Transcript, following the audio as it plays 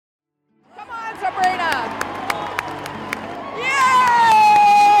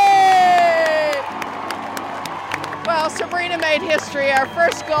made history, our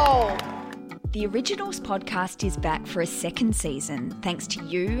first goal. The Originals podcast is back for a second season thanks to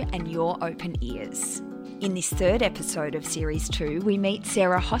you and your open ears. In this third episode of Series 2, we meet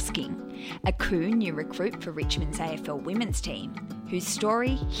Sarah Hosking, a new recruit for Richmond's AFL women's team, whose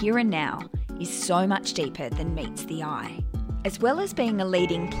story, here and now, is so much deeper than meets the eye. As well as being a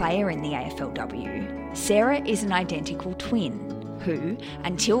leading player in the AFLW, Sarah is an identical twin who,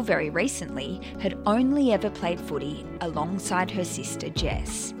 until very recently, had only ever played footy alongside her sister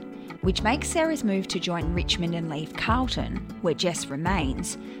Jess, which makes Sarah's move to join Richmond and leave Carlton, where Jess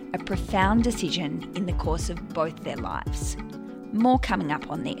remains, a profound decision in the course of both their lives. More coming up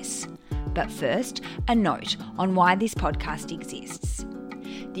on this. But first, a note on why this podcast exists.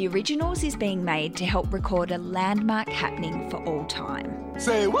 The Originals is being made to help record a landmark happening for all time.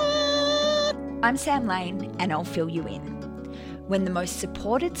 Say what? I'm Sam Lane, and I'll fill you in. When the most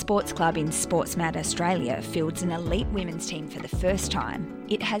supported sports club in SportsMat Australia fields an elite women's team for the first time,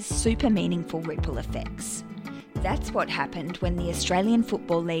 it has super meaningful ripple effects. That's what happened when the Australian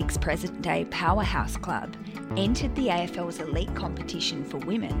Football League's present-day powerhouse club entered the AFL's elite competition for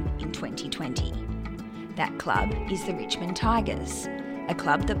women in 2020. That club is the Richmond Tigers, a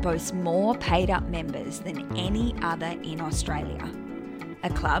club that boasts more paid-up members than any other in Australia. A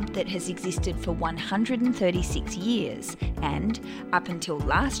club that has existed for 136 years and, up until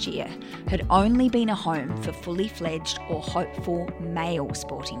last year, had only been a home for fully fledged or hopeful male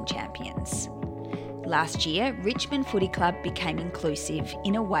sporting champions. Last year, Richmond Footy Club became inclusive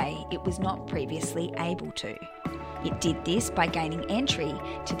in a way it was not previously able to. It did this by gaining entry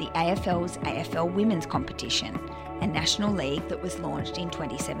to the AFL's AFL Women's Competition, a national league that was launched in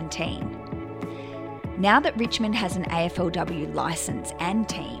 2017. Now that Richmond has an AFLW licence and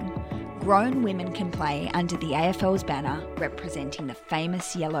team, grown women can play under the AFL's banner representing the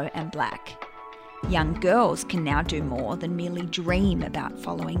famous yellow and black. Young girls can now do more than merely dream about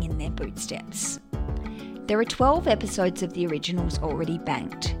following in their bootsteps. There are 12 episodes of The Originals already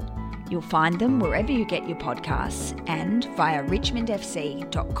banked. You'll find them wherever you get your podcasts and via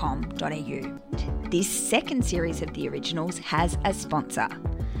richmondfc.com.au. This second series of The Originals has a sponsor.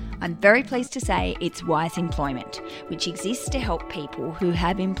 I'm very pleased to say it's Wise Employment, which exists to help people who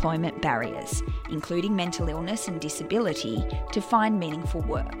have employment barriers, including mental illness and disability, to find meaningful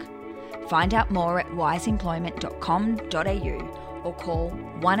work. Find out more at wiseemployment.com.au or call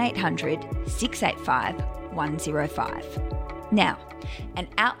 1800 685 105. Now, an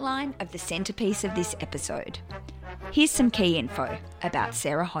outline of the centrepiece of this episode. Here's some key info about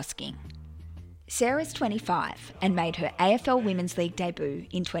Sarah Hosking. Sarah's 25 and made her AFL Women's League debut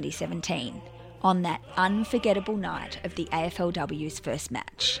in 2017 on that unforgettable night of the AFLW's first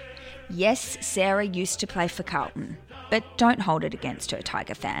match. Yes, Sarah used to play for Carlton, but don't hold it against her,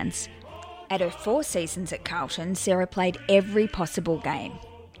 Tiger fans. At her 4 seasons at Carlton, Sarah played every possible game.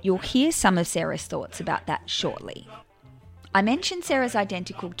 You'll hear some of Sarah's thoughts about that shortly. I mentioned Sarah's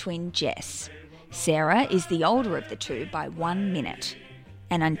identical twin, Jess. Sarah is the older of the two by 1 minute.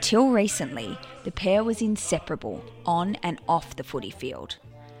 And until recently, the pair was inseparable on and off the footy field.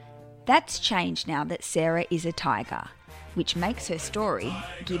 That's changed now that Sarah is a Tiger, which makes her story,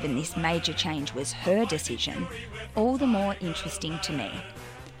 given this major change was her decision, all the more interesting to me.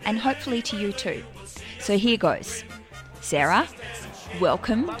 And hopefully to you too. So here goes. Sarah,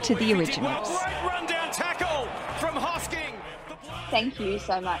 welcome to The Originals. Rundown tackle from Hosking. Thank you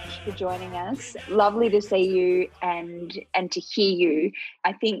so much for joining us. Lovely to see you and to hear you.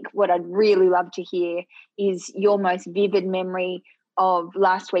 I think what I'd really love to hear is your most vivid memory of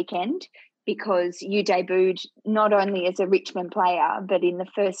last weekend, because you debuted not only as a Richmond player, but in the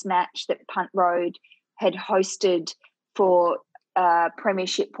first match that Punt Road had hosted for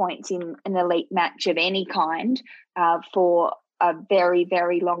premiership points in an elite match of any kind for a very,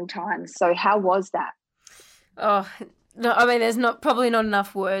 very long time. So how was that? Oh, no, I mean, there's probably not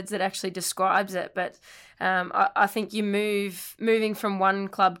enough words that actually describes it, but I think moving from one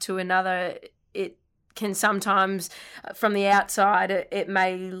club to another, it can sometimes, from the outside, it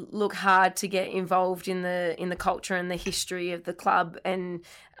may look hard to get involved in the culture and the history of the club and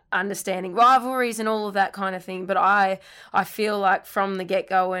understanding rivalries and all of that kind of thing. But I feel like from the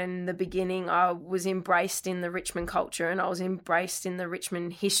get-go and the beginning, I was embraced in the Richmond culture and I was embraced in the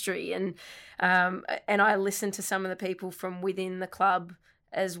Richmond history. And I listened to some of the people from within the club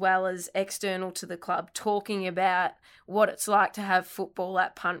as well as external to the club talking about what it's like to have football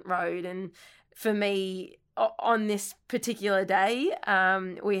at Punt Road. And for me, on this particular day,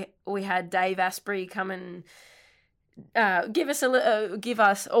 we had Dave Asprey come and give us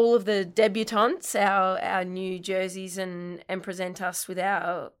all of the debutantes our new jerseys and present us with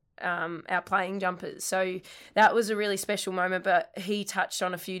our our playing jumpers. So that was a really special moment, but he touched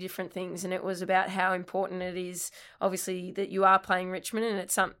on a few different things, and it was about how important it is, obviously, that you are playing Richmond, and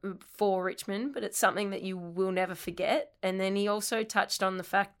it's for Richmond, but it's something that you will never forget. And then he also touched on the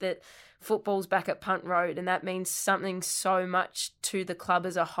fact that football's back at Punt Road, and that means something so much to the club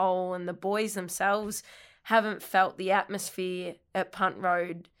as a whole, and the boys themselves haven't felt the atmosphere at Punt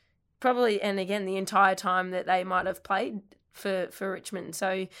Road probably, and again, the entire time that they might have played for Richmond.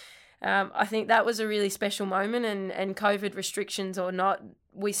 So I think that was a really special moment, and COVID restrictions or not,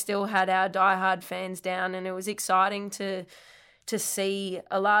 we still had our diehard fans down, and it was exciting to see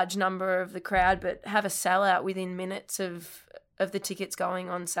a large number of the crowd, but have a sellout within minutes of the tickets going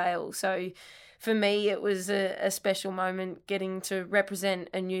on sale. So for me, it was a special moment getting to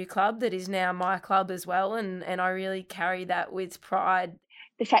represent a new club that is now my club as well, and I really carry that with pride.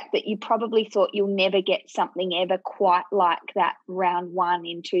 The fact that you probably thought you'll never get something ever quite like that round one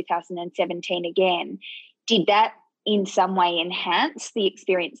in 2017 again, did that in some way enhance the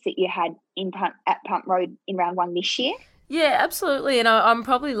experience that you had at Punt Road in round one this year? Yeah, absolutely. And I'm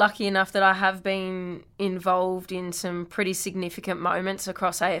probably lucky enough that I have been involved in some pretty significant moments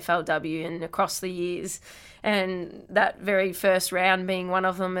across AFLW and across the years. And that very first round being one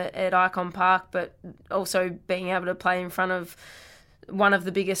of them at Icon Park, but also being able to play in front of one of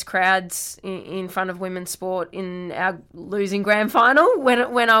the biggest crowds in front of women's sport in our losing grand final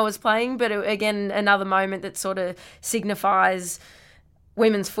when I was playing. But again, another moment that sort of signifies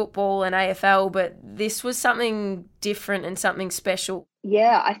women's football and AFL, but this was something different and something special.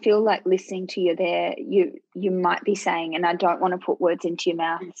 Yeah, I feel like listening to you there, you might be saying, and I don't want to put words into your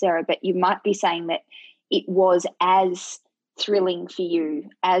mouth, Sarah, but you might be saying that it was as thrilling for you,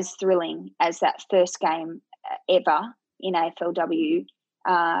 as thrilling as that first game ever in AFLW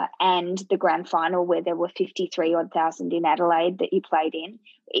and the grand final where there were 53,000 in Adelaide that you played in.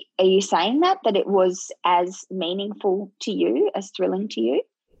 Are you saying that it was as meaningful to you, as thrilling to you?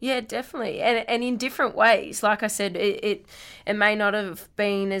 Yeah, definitely. And in different ways. Like I said, it may not have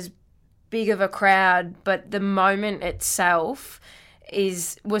been as big of a crowd, but the moment itself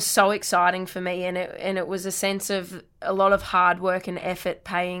was so exciting for me, and it was a sense of a lot of hard work and effort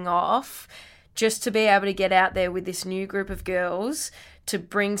paying off. Just to be able to get out there with this new group of girls to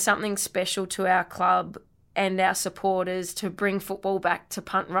bring something special to our club and our supporters, to bring football back to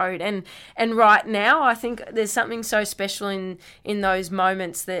Punt Road. And right now, I think there's something so special in those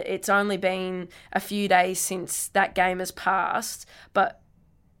moments that it's only been a few days since that game has passed. But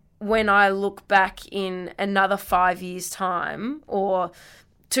when I look back in another 5 years' time, or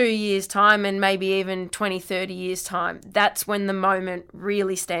 2 years' time, and maybe even 20, 30 years' time, that's when the moment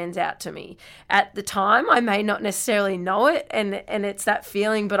really stands out to me. At the time, I may not necessarily know it, and it's that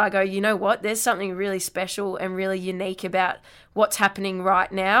feeling, but I go, you know what, there's something really special and really unique about what's happening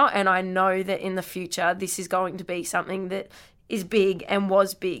right now, and I know that in the future, this is going to be something that is big and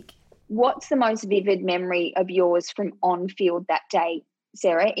was big. What's the most vivid memory of yours from on-field that day,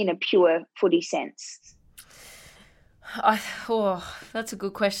 Sarah, in a pure footy sense? That's a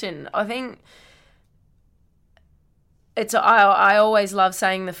good question. I think I always love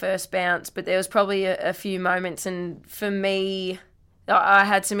saying the first bounce, but there was probably a few moments, and for me, I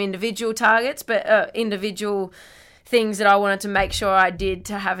had some individual targets, but individual things that I wanted to make sure I did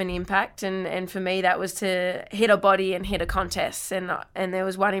to have an impact, and for me that was to hit a body and hit a contest, and there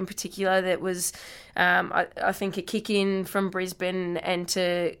was one in particular that was I think a kick in from Brisbane, and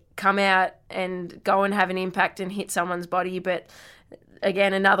to come out and go and have an impact and hit someone's body. But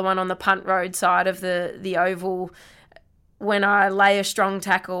again, another one on the Punt Road side of the oval, when I lay a strong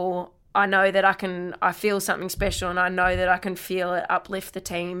tackle, I know that I feel something special, and I know that I can feel it uplift the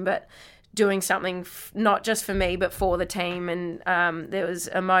team, but doing something not just for me but for the team. And there was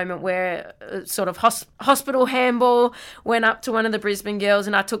a moment where a sort of hospital handball went up to one of the Brisbane girls,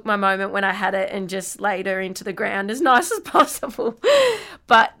 and I took my moment when I had it and just laid her into the ground as nice as possible.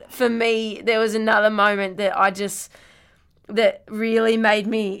 But for me, there was another moment that really made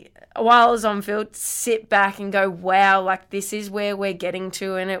me, while I was on field, sit back and go, wow, like this is where we're getting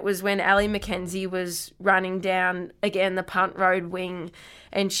to. And it was when Ali McKenzie was running down, again, the Punt Road wing,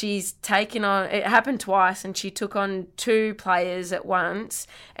 and she's taken on, it happened twice, and she took on two players at once,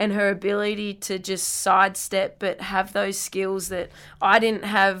 and her ability to just sidestep but have those skills that I didn't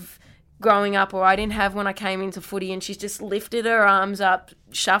have growing up, or I didn't have when I came into footy, and she's just lifted her arms up,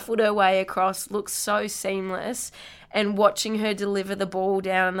 shuffled her way across, looks so seamless. And watching her deliver the ball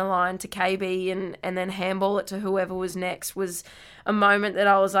down the line to KB and then handball it to whoever was next was a moment that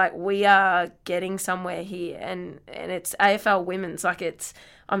I was like, we are getting somewhere here. And it's AFL women's.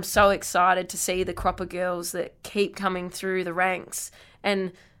 I'm so excited to see the crop of girls that keep coming through the ranks.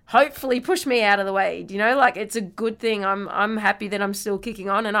 And hopefully push me out of the way. You know, like, it's a good thing. I'm happy that I'm still kicking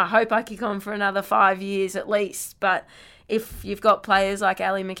on, and I hope I kick on for another 5 years at least. But if you've got players like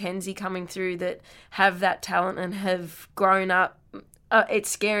Ali McKenzie coming through that have that talent and have grown up, it's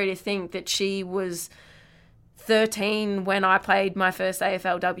scary to think that she was 13 when I played my first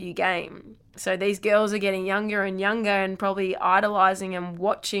AFLW game. So these girls are getting younger and younger and probably idolising and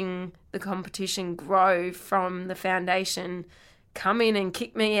watching the competition grow from the foundation. Come in and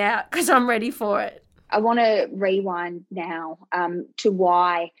kick me out because I'm ready for it. I want to rewind now to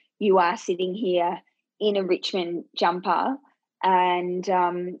why you are sitting here in a Richmond jumper and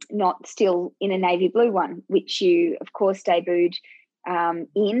not still in a navy blue one, which you, of course, debuted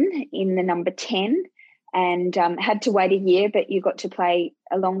in the number 10 and had to wait a year, but you got to play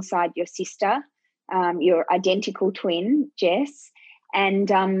alongside your sister, your identical twin, Jess. And,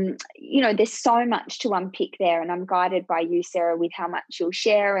 there's so much to unpick there, and I'm guided by you, Sarah, with how much you'll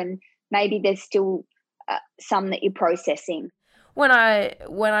share, and maybe there's still some that you're processing. When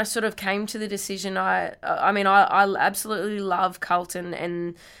I sort of came to the decision, I absolutely love Carlton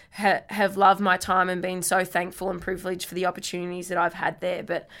and have loved my time and been so thankful and privileged for the opportunities that I've had there.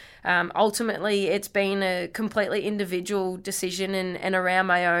 But ultimately, it's been a completely individual decision and around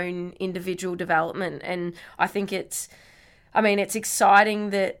my own individual development. And I think it's exciting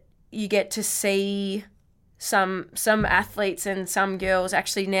that you get to see some athletes and some girls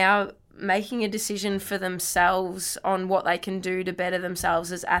actually now making a decision for themselves on what they can do to better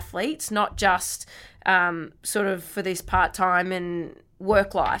themselves as athletes, not just sort of for this part-time and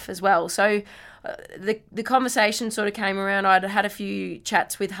work life as well. So the conversation sort of came around. I'd had a few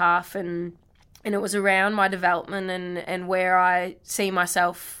chats with Half and it was around my development and where I see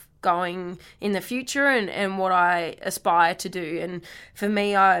myself going in the future and what I aspire to do. And for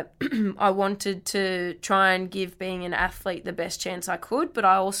me, I wanted to try and give being an athlete the best chance I could, but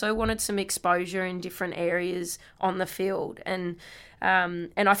I also wanted some exposure in different areas on the field. And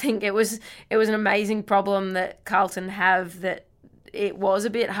I think it was an amazing problem that Carlton have, that it was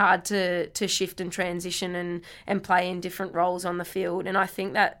a bit hard to shift and transition and play in different roles on the field. And I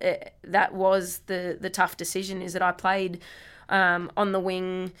think that was the tough decision, is that I played on the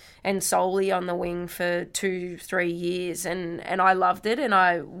wing and solely on the wing for 2-3 years, and I loved it, and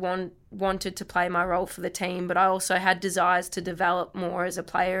I wanted to play my role for the team, but I also had desires to develop more as a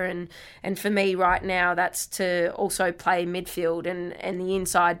player, and for me right now that's to also play midfield and the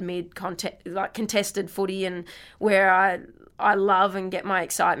inside mid contested footy, and where I love and get my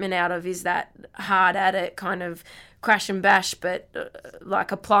excitement out of is that hard at it kind of crash and bash, but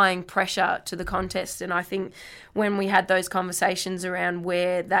like applying pressure to the contest. And I think when we had those conversations around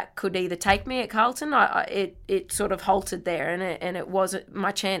where that could either take me at Carlton, it sort of halted there, and it wasn't,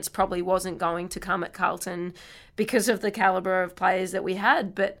 my chance probably wasn't going to come at Carlton because of the calibre of players that we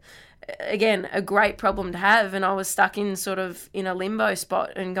had. But again, a great problem to have, and I was stuck in sort of in a limbo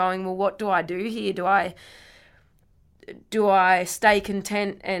spot and going, well, what do I do here? Do I stay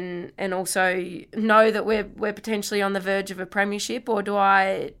content and also know that we're potentially on the verge of a premiership, or do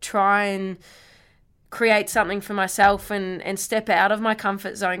I try and create something for myself and step out of my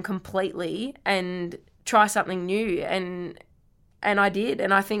comfort zone completely and try something new? And I did,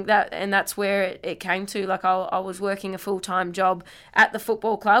 and I think that's where it came to. Like, I was working a full-time job at the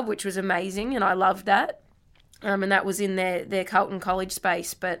football club, which was amazing, and I loved that, and that was in their Carlton College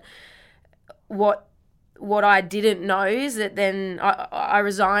space. But what I didn't know is that then I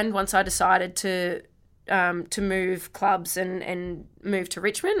resigned once I decided to move clubs and move to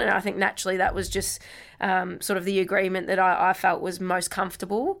Richmond. And I think naturally that was just sort of the agreement that I felt was most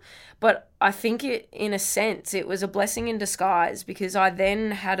comfortable. But I think in a sense it was a blessing in disguise, because I then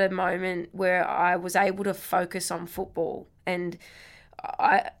had a moment where I was able to focus on football. And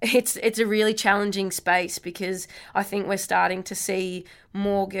it's a really challenging space, because I think we're starting to see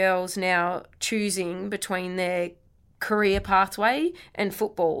more girls now choosing between their career pathway and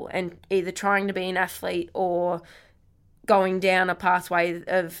football, and either trying to be an athlete or going down a pathway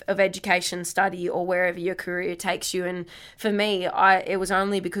of education, study, or wherever your career takes you. And for me, it was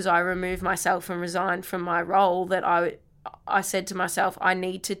only because I removed myself and resigned from my role that I said to myself, I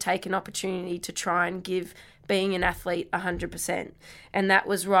need to take an opportunity to try and give being an athlete 100%. And that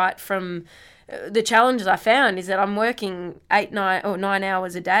was right from the challenges I found is that I'm working 9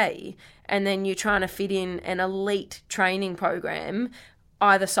 hours a day, and then you're trying to fit in an elite training program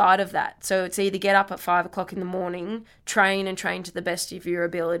either side of that. So it's either get up at 5 o'clock in the morning, train to the best of your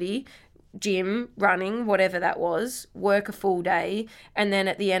ability, gym, running, whatever that was, work a full day, and then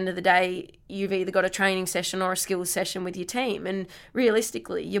at the end of the day, you've either got a training session or a skills session with your team. And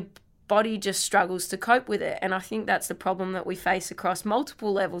realistically, your body just struggles to cope with it. And I think that's the problem that we face across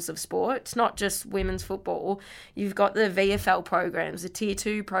multiple levels of sport. It's not just women's football. You've got the VFL programs, the Tier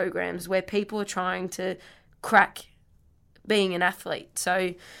 2 programs, where people are trying to crack being an athlete.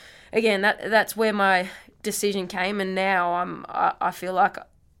 So again, that's where my decision came. And now I feel like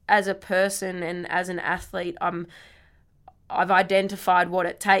as a person and as an athlete, I've identified what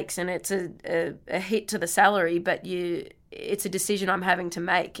it takes, and it's a hit to the salary, but it's a decision I'm having to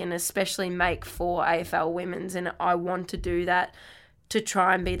make, and especially make for AFL Women's, and I want to do that to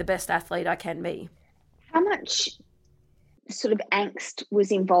try and be the best athlete I can be. How much sort of angst was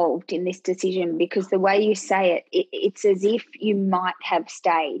involved in this decision? Because the way you say it, it's as if you might have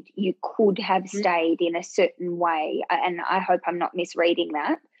stayed. You could have stayed in a certain way, and I hope I'm not misreading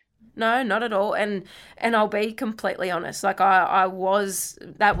that. No, not at all. And I'll be completely honest. Like that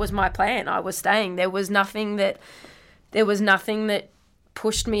was my plan. I was staying. There was nothing that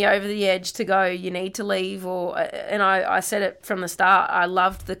pushed me over the edge to go, you need to leave. And I said it from the start. I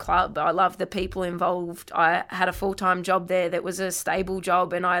loved the club. I loved the people involved. I had a full-time job there that was a stable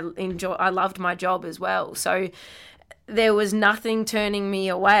job, and I loved my job as well. So there was nothing turning me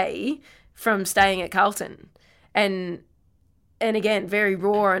away from staying at Carlton. And again, very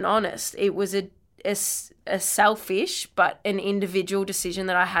raw and honest. It was a selfish but an individual decision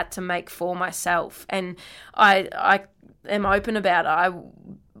that I had to make for myself. And I am open about it. I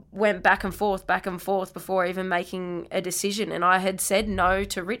went back and forth before even making a decision. And I had said no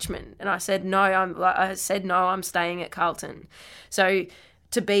to Richmond. And I said no, I'm staying at Carlton. So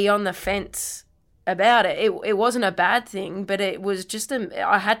to be on the fence about it wasn't a bad thing, but it was just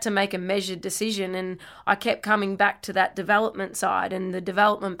I had to make a measured decision, and I kept coming back to that development side and the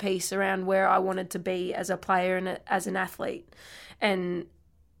development piece around where I wanted to be as a player and as an athlete. And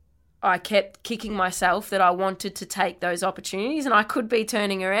I kept kicking myself that I wanted to take those opportunities, and I could be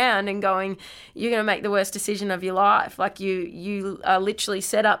turning around and going, you're going to make the worst decision of your life. Like you are literally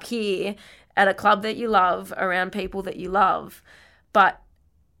set up here at a club that you love, around people that you love. But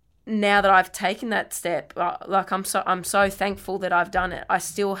now that I've taken that step, like I'm so thankful that I've done it. I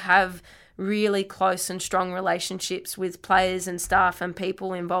still have really close and strong relationships with players and staff and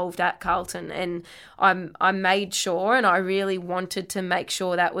people involved at Carlton, and I made sure, and I really wanted to make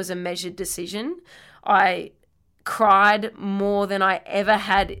sure that was a measured decision. I cried more than I ever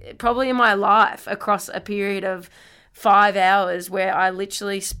had probably in my life across a period of 5 hours, where I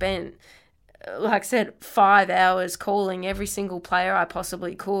literally spent, like I said, 5 hours calling every single player I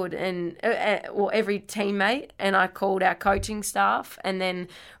possibly could, and every teammate, and I called our coaching staff. And then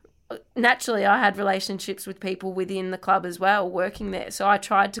naturally I had relationships with people within the club as well, working there. So I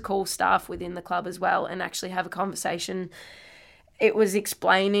tried to call staff within the club as well and actually have a conversation. It was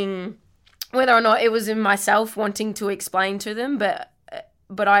explaining whether or not it was in myself wanting to explain to them, but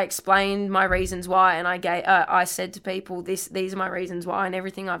I explained my reasons why, and I said to people, these are my reasons why, and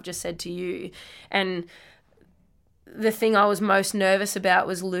everything I've just said to you. And the thing I was most nervous about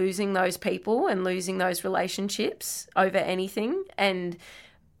was losing those people and losing those relationships over anything. And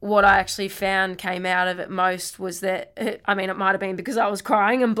what I actually found came out of it most was that, I mean, it might have been because I was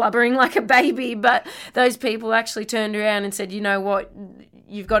crying and blubbering like a baby, but those people actually turned around and said, you know what,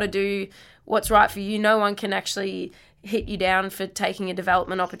 you've got to do what's right for you. No one can actually hit you down for taking a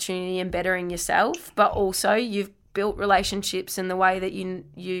development opportunity and bettering yourself, but also you've built relationships, and the way that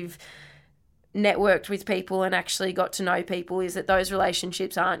you've networked with people and actually got to know people is that those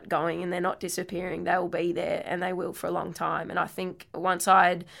relationships aren't going and they're not disappearing. They will be there, and they will for a long time. And I think once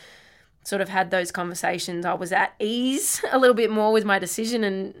I'd sort of had those conversations, I was at ease a little bit more with my decision.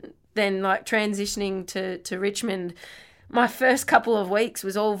 And then like transitioning to Richmond, my first couple of weeks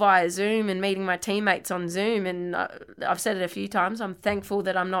was all via Zoom and meeting my teammates on Zoom. And I've said it a few times, I'm thankful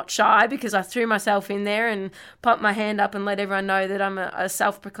that I'm not shy, because I threw myself in there and popped my hand up and let everyone know that I'm a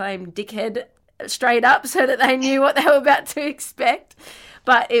self-proclaimed dickhead straight up, so that they knew what they were about to expect.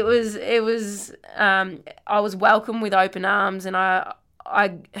 But I was welcomed with open arms, and I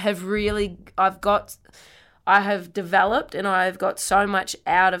have developed, and I've got so much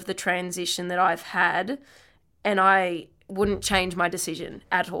out of the transition that I've had, and I wouldn't change my decision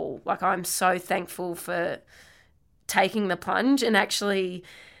at all. Like, I'm so thankful for taking the plunge, and actually,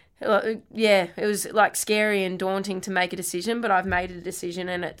 it was like scary and daunting to make a decision, but I've made a decision,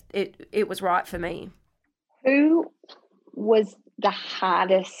 and it was right for me. Who was the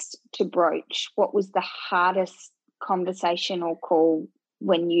hardest to broach? What was the hardest conversation or call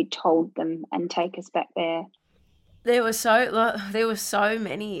when you told them? And take us back there. There were so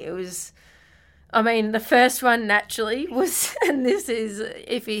many. It was, I mean, the first one naturally was, and this is,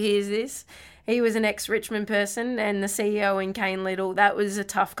 if he hears this, he was an ex-Richmond person, and the CEO in Kane Little, that was a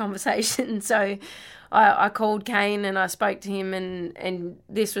tough conversation. So I called Kane and I spoke to him, and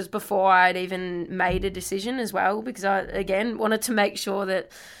this was before I'd even made a decision as well, because I, again, wanted to make sure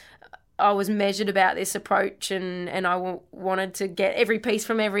that I was measured about this approach, and I wanted to get every piece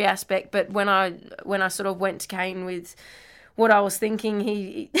from every aspect. But when I sort of went to Kane with what I was thinking,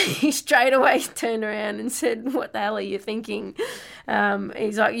 he straight away turned around and said, "What the hell are you thinking?"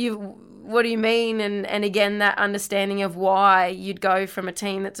 He's like, what do you mean? And again, that understanding of why you'd go from a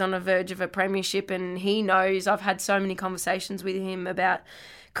team that's on the verge of a premiership, and he knows I've had so many conversations with him about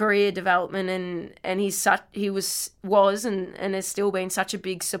career development, and he was and has still been such a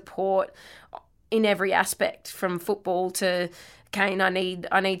big support in every aspect, from football to Kane, I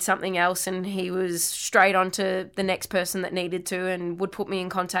need something else, and he was straight on to the next person that needed to, and would put me in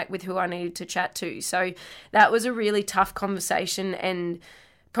contact with who I needed to chat to. So that was a really tough conversation, and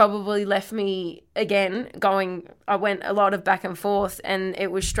probably left me again going, I went a lot of back and forth, and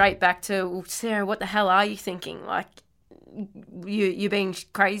it was straight back to, well, Sarah, what the hell are you thinking? Like, you're being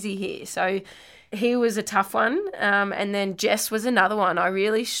crazy here. So he was a tough one. And then Jess was another one. I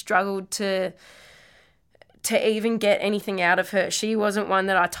really struggled to even get anything out of her. She wasn't one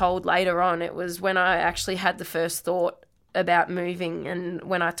that I told later on. It was when I actually had the first thought about moving, and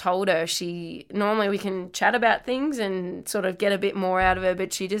when I told her, normally we can chat about things and sort of get a bit more out of her,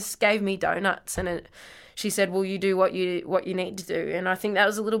 but she just gave me donuts, and she said, well, you do what you need to do. And I think that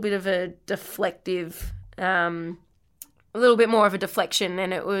was a little bit of a deflective, a little bit more of a deflection,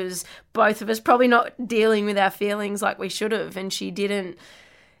 and it was both of us probably not dealing with our feelings like we should have, and she didn't,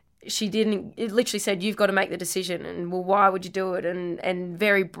 it literally said, you've got to make the decision, and well, why would you do it? And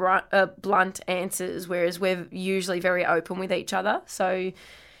very blunt answers, whereas we're usually very open with each other. So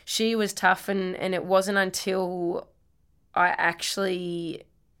she was tough, and it wasn't until I actually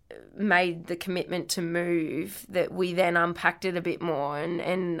made the commitment to move that we then unpacked it a bit more.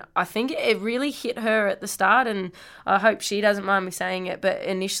 And I think it really hit her at the start, and I hope she doesn't mind me saying it, but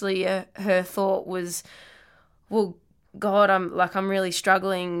initially her thought was, well, God, I'm really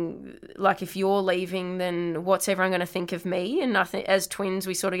struggling. Like, if you're leaving, then what's everyone going to think of me? And I think as twins,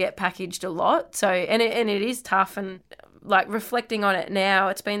 we sort of get packaged a lot. So, and it is tough. And like, reflecting on it now,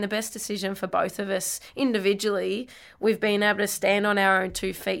 it's been the best decision for both of us individually. We've been able to stand on our own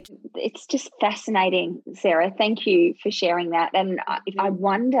 2 feet. It's just fascinating, Sarah. Thank you for sharing that. And I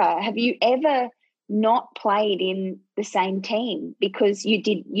wonder, have you ever not played in the same team? Because you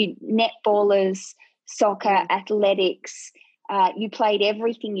netballers, soccer, athletics, you played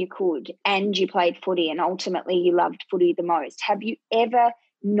everything you could, and you played footy, and ultimately you loved footy the most. Have you ever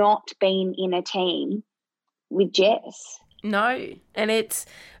not been in a team with Jess? No. And it's,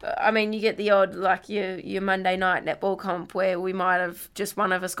 I mean, you get the odd, like your Monday night netball comp where we might have just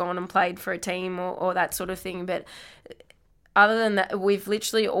one of us gone and played for a team or that sort of thing. But other than that, we've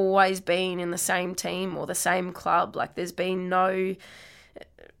literally always been in the same team or the same club. Like, there's been no...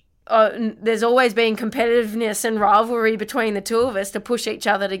 there's always been competitiveness and rivalry between the two of us to push each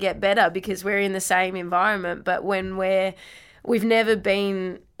other to get better, because we're in the same environment. But when we've never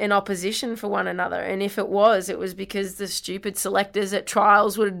been in opposition for one another. And if it was because the stupid selectors at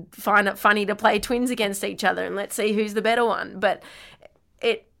trials would find it funny to play twins against each other and let's see who's the better one. But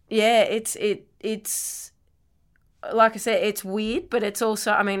it's like I said, it's weird, but it's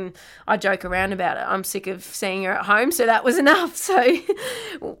also, I mean, I joke around about it. I'm sick of seeing her at home, so that was enough. So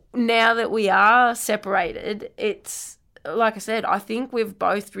now that we are separated, it's, like I said, I think we've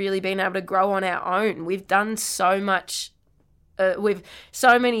both really been able to grow on our own. We've done so much, with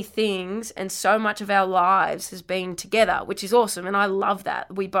so many things, and so much of our lives has been together, which is awesome, and I love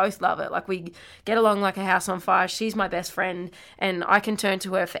that. We both love it. Like, we get along like a house on fire. She's my best friend, and I can turn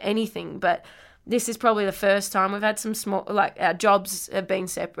to her for anything, but this is probably the first time we've had some small, like, our jobs have been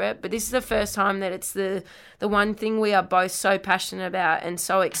separate, but this is the first time that it's the one thing we are both so passionate about and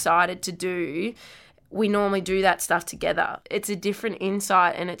so excited to do. We normally do that stuff together. It's a different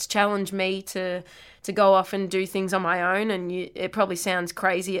insight, and it's challenged me to go off and do things on my own. And it probably sounds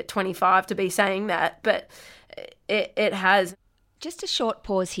crazy at 25 to be saying that, but it has. Just a short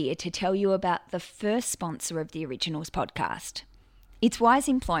pause here to tell you about the first sponsor of the Originals podcast. It's Wise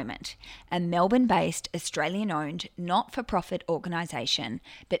Employment, a Melbourne-based, Australian-owned, not-for-profit organisation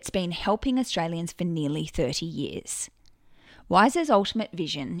that's been helping Australians for nearly 30 years. Wise's ultimate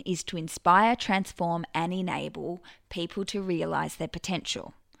vision is to inspire, transform and enable people to realise their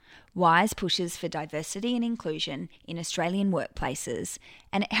potential. Wise pushes for diversity and inclusion in Australian workplaces,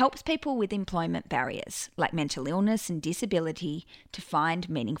 and it helps people with employment barriers like mental illness and disability to find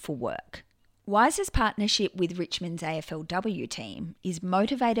meaningful work. Wise's partnership with Richmond's AFLW team is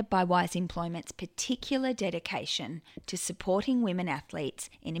motivated by Wise Employment's particular dedication to supporting women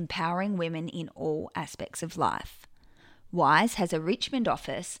athletes and empowering women in all aspects of life. Wise has a Richmond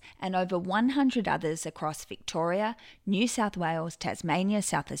office and over 100 others across Victoria, New South Wales, Tasmania,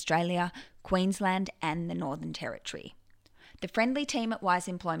 South Australia, Queensland and the Northern Territory. The friendly team at Wise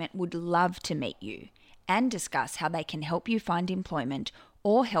Employment would love to meet you and discuss how they can help you find employment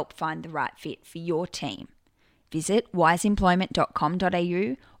or help find the right fit for your team. Visit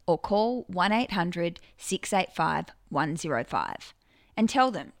wiseemployment.com.au or call 1800 685 105 and tell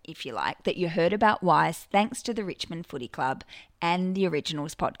them, if you like, that you heard about Wise thanks to the Richmond Footy Club and the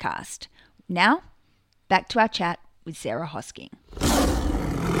Originals podcast. Now, back to our chat with Sarah Hosking.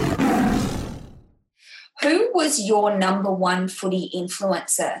 Who was your number one footy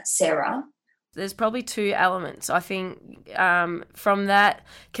influencer, Sarah? There's probably two elements. I think from that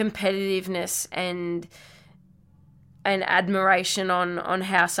competitiveness and admiration on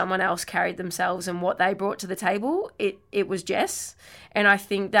how someone else carried themselves and what they brought to the table, it was Jess. And I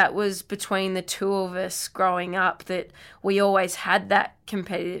think that was between the two of us growing up that we always had that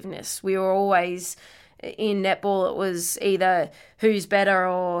competitiveness. We were always in netball, it was either who's better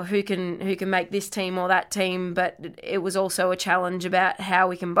or who can make this team or that team, but it was also a challenge about how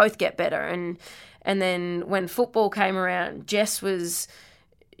we can both get better. And then when football came around, Jess was,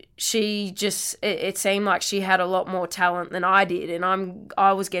 it seemed like she had a lot more talent than I did, and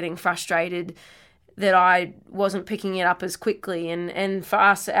I was getting frustrated that I wasn't picking it up as quickly. And for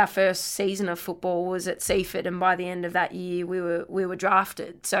us, our first season of football was at Seaford, and by the end of that year, we were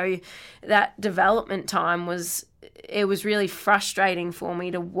drafted. So that development time was really frustrating for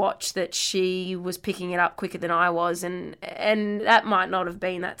me to watch that she was picking it up quicker than I was, and that might not have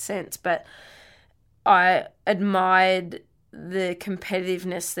been that sense, but I admired the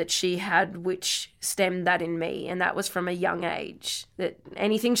competitiveness that she had, which stemmed that in me, and that was from a young age, that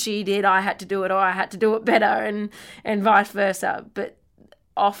anything she did I had to do it, or I had to do it better, and vice versa. But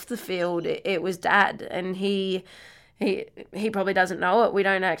off the field, it was Dad, and he probably doesn't know it.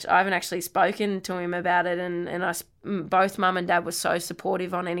 I haven't actually spoken to him about it, and both Mum and Dad were so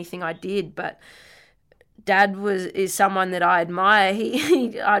supportive on anything I did, but Dad is someone that I admire.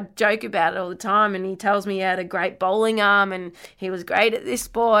 I joke about it all the time, and he tells me he had a great bowling arm and he was great at this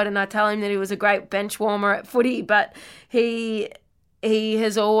sport, and I tell him that he was a great bench warmer at footy, but he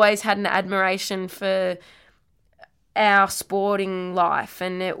has always had an admiration for our sporting life,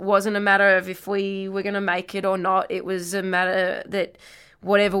 and it wasn't a matter of if we were going to make it or not. It was a matter that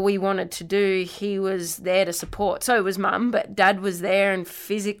whatever we wanted to do, he was there to support. So was Mum, but Dad was there, and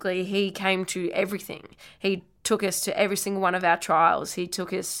physically he came to everything. He took us to every single one of our trials. He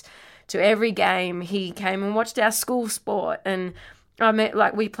took us to every game. He came and watched our school sport, and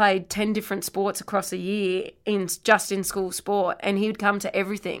we played 10 different sports across a year in school sport, and he would come to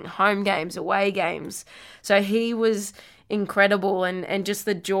everything, home games, away games. So he was incredible, and just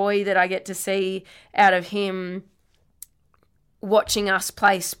the joy that I get to see out of him watching us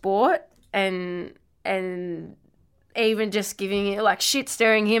play sport, and even just giving it, like, shit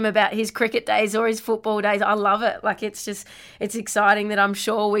stirring him about his cricket days or his football days. I love it. Like, it's exciting that I'm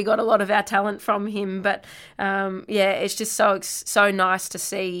sure we got a lot of our talent from him. But it's just so nice to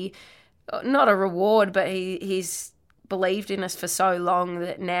see, not a reward, but he's believed in us for so long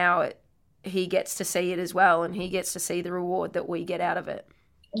that now he gets to see it as well, and he gets to see the reward that we get out of it.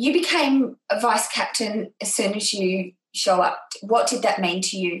 You became a vice captain as soon as you show up. What did that mean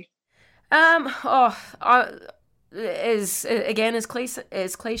to you? As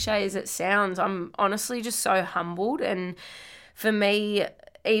cliche as it sounds, I'm honestly just so humbled. And for me,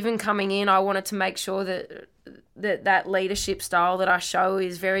 even coming in, I wanted to make sure that leadership style that I show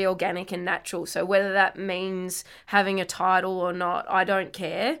is very organic and natural. So whether that means having a title or not, I don't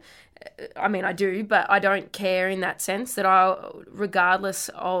care. I mean, I do, but I don't care in that sense, that regardless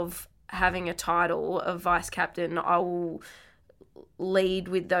of having a title of vice captain, I will lead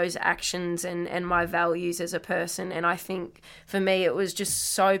with those actions and my values as a person. And I think for me, it was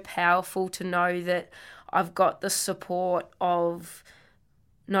just so powerful to know that I've got the support of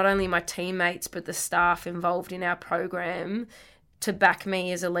not only my teammates, but the staff involved in our program to back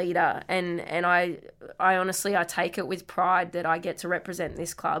me as a leader. And I honestly, I take it with pride that I get to represent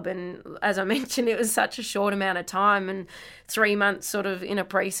this club. And as I mentioned, it was such a short amount of time, and 3 months sort of in a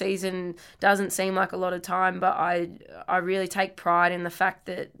pre-season doesn't seem like a lot of time, but I really take pride in the fact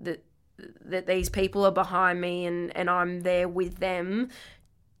that these people are behind me, and I'm there with them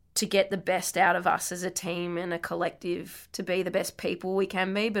to get the best out of us as a team and a collective, to be the best people we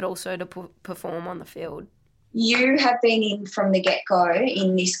can be, but also to perform on the field. You have been in from the get-go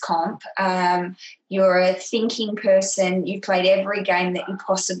in this comp. You're a thinking person. You played every game that you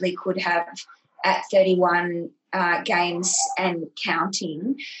possibly could have at 31 games and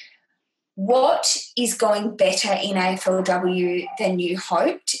counting. What is going better in AFLW than you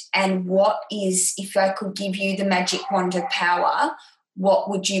hoped? And what is, if I could give you the magic wand of power, what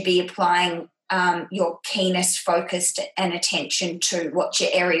would you be applying your keenest focus and attention to? What's your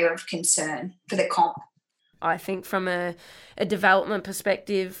area of concern for the comp? I think from a development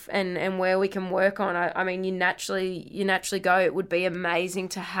perspective and where we can work on, I mean, you naturally go, it would be amazing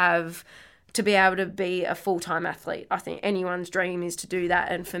to be able to be a full-time athlete. I think anyone's dream is to do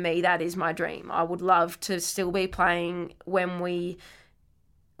that, and for me, that is my dream. I would love to still be playing when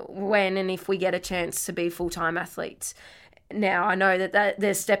and if we get a chance to be full-time athletes. Now, I know that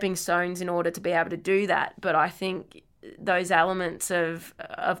there's stepping stones in order to be able to do that, but I think those elements of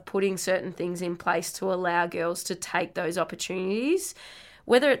putting certain things in place to allow girls to take those opportunities,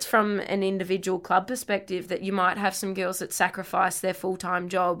 whether it's from an individual club perspective, that you might have some girls that sacrifice their full-time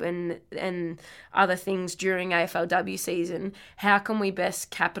job and other things during AFLW season, how can we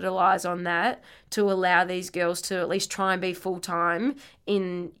best capitalise on that to allow these girls to at least try and be full-time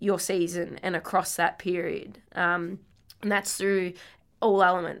in your season and across that period? And that's through all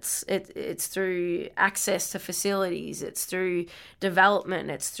elements. It's through access to facilities, it's through development,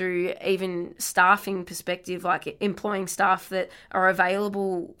 it's through even staffing perspective, like employing staff that are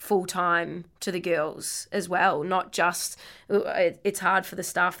available full-time to the girls as well. Not just, it's hard for the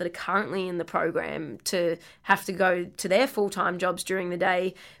staff that are currently in the program to have to go to their full-time jobs during the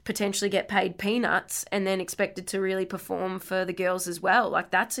day, potentially get paid peanuts, and then expected to really perform for the girls as well. Like,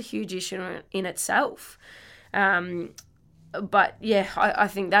 that's a huge issue in itself. But yeah, I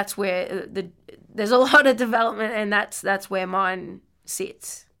think that's where there's a lot of development, and that's where mine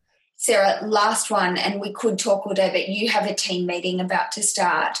sits. Sarah, last one, and we could talk all day, but you have a team meeting about to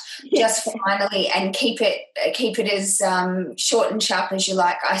start. Yes. Just finally, and keep it as short and sharp as you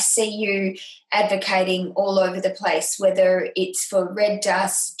like. I see you advocating all over the place, whether it's for Red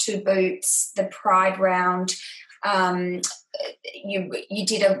Dust, Two Boots, the Pride Round. You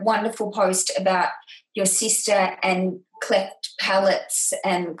did a wonderful post about your sister and cleft palates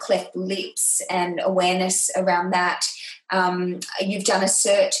and cleft lips and awareness around that. You've done a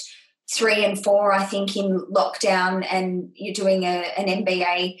Cert 3 and 4, I think, in lockdown, and you're doing an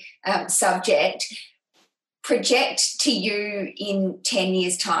MBA subject. Project to you in 10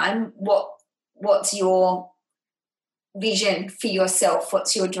 years' time. What's your vision for yourself?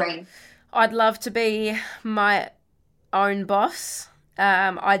 What's your dream? I'd love to be my own boss.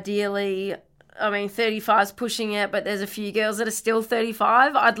 Ideally, I mean, 35 is pushing it, but there's a few girls that are still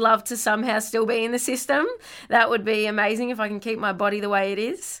 35. I'd love to somehow still be in the system. That would be amazing if I can keep my body the way it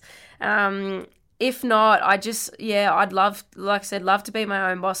is. If not, I'd love, like I said, love to be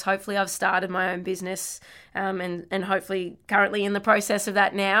my own boss. Hopefully I've started my own business and hopefully currently in the process of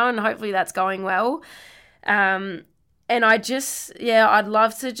that now, and hopefully that's going well. And I'd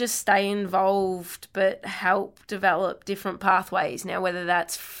love to just stay involved but help develop different pathways. Now, whether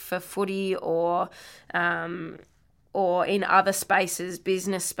that's for footy or in other spaces,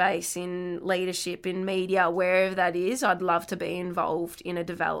 business space, in leadership, in media, wherever that is, I'd love to be involved in a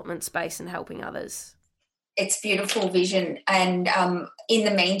development space and helping others. It's beautiful vision. And in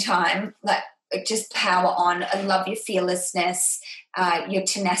the meantime, just power on. I love your fearlessness, your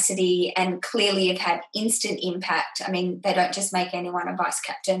tenacity, and clearly you've had instant impact. I mean, they don't just make anyone a vice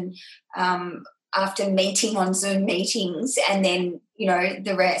captain after meeting on Zoom meetings and then,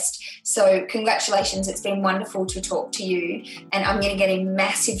 the rest. So congratulations. It's been wonderful to talk to you, and I'm going to get in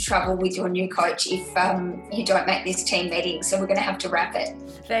massive trouble with your new coach if you don't make this team meeting. So we're going to have to wrap it.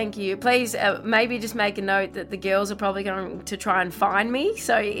 Thank you. Please maybe just make a note that the girls are probably going to try and fine me.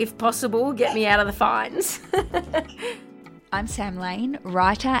 So if possible, get me out of the fines. I'm Sam Lane,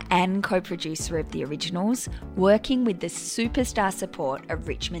 writer and co-producer of The Originals, working with the superstar support of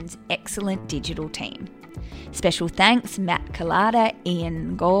Richmond's excellent digital team. Special thanks Matt Collada,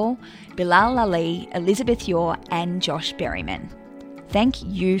 Ian Gall, Bilal Ali, Elizabeth Yor and Josh Berryman. Thank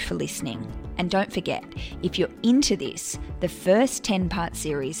you for listening. And don't forget, if you're into this, the first 10-part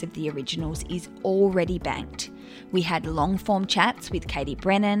series of The Originals is already banked. We had long-form chats with Katie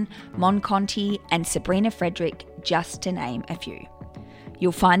Brennan, Mon Conti and Sabrina Frederick, just to name a few.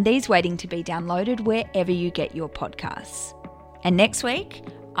 You'll find these waiting to be downloaded wherever you get your podcasts. And next week,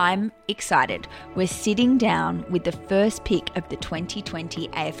 I'm excited. We're sitting down with the first pick of the 2020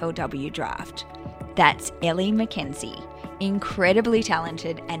 AFLW draft. That's Ellie McKenzie, incredibly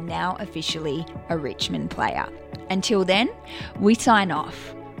talented and now officially a Richmond player. Until then, we sign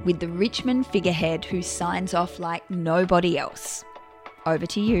off. with the Richmond figurehead who signs off like nobody else. Over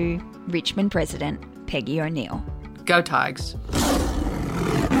to you, Richmond President Peggy O'Neill. Go Tigers.